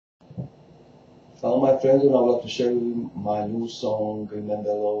Hello, my friends, and I would like to share with you my new song, Remember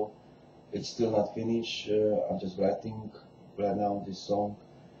Low. It's still not finished. I'm just writing right now this song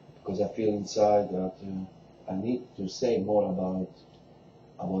because I feel inside that I need to say more about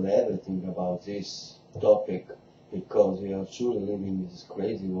everything about this topic, because we are truly living in this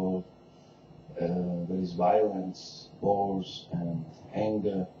crazy world. There is violence, wars, and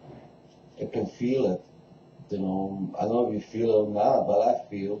anger. I can feel it. I don't know if you feel it or not, but I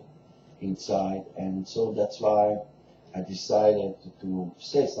feel inside, and so that's why I decided to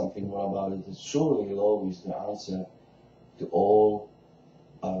say something more about it. It's surely love is the answer to all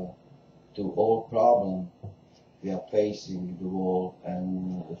problems we are facing in the world,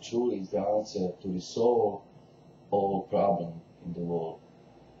 and it truly is the answer to resolve all problems in the world.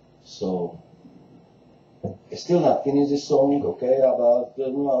 So I still not finished this song, okay? But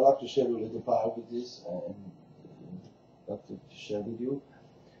I'd like to share a little part with this, and I'd like to share with you.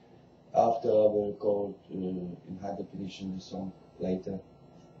 After I will record in high definition the song later,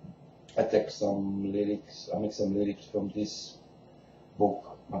 I take some lyrics, I make some lyrics from this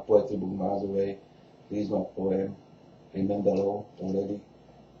book, my poetry book, Miles Away. This is my poem, Remember Low, already.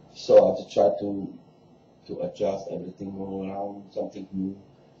 So I just try to adjust everything all around, something new,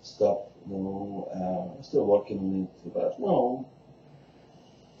 stuff, still working on it, but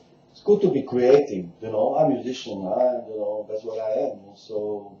it's good to be creative, I'm a musician, that's what I am,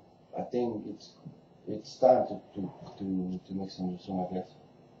 so I think it's time to make some song, I guess.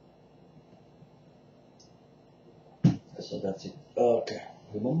 So that's it. Okay.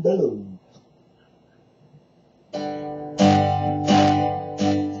 Remember Low.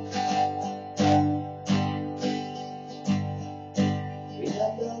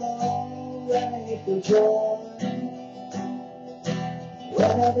 Remember Low when you feel joy,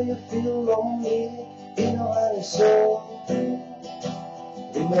 whenever you feel lonely in your heart and soul.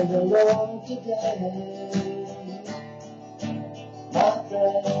 Remember Low today, my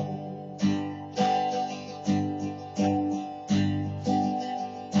friend.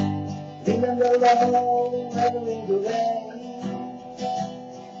 Remember Low when in the rain,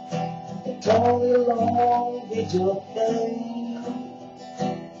 and totally alone with your pain.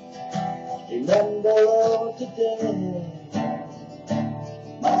 Remember Low today,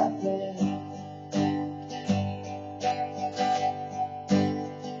 my friend.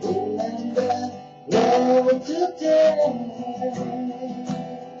 Remember Low today,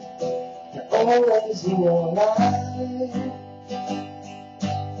 you're always in your life.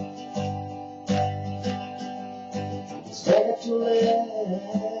 It's never too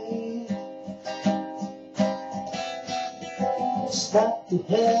late. Stop to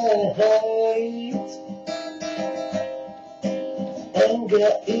hate,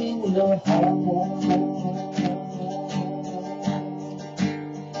 anger in your heart.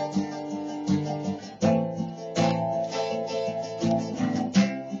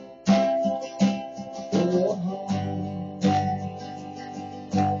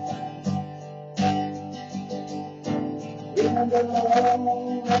 Remember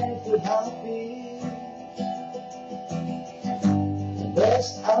Low when you feel happy, the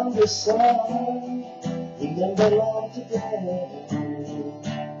best on the sun. Remember Low today,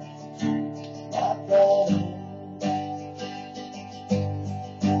 my friend.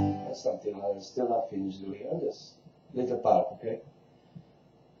 That's something I still not finished doing on this little part, okay?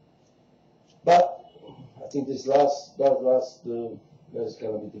 But I think this last is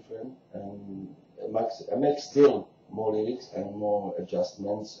gonna be different, and I make still more lyrics and more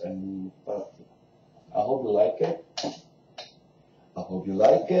adjustments, but I hope you like it. I hope you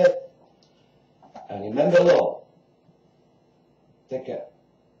like it. And remember Low. Take care.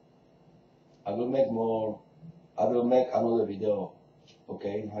 I will make another video,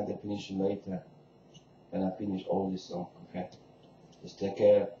 okay, in high definition later, when I finish all this song, okay? Just take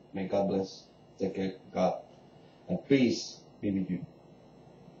care. May God bless. Take care, God. And peace be with you.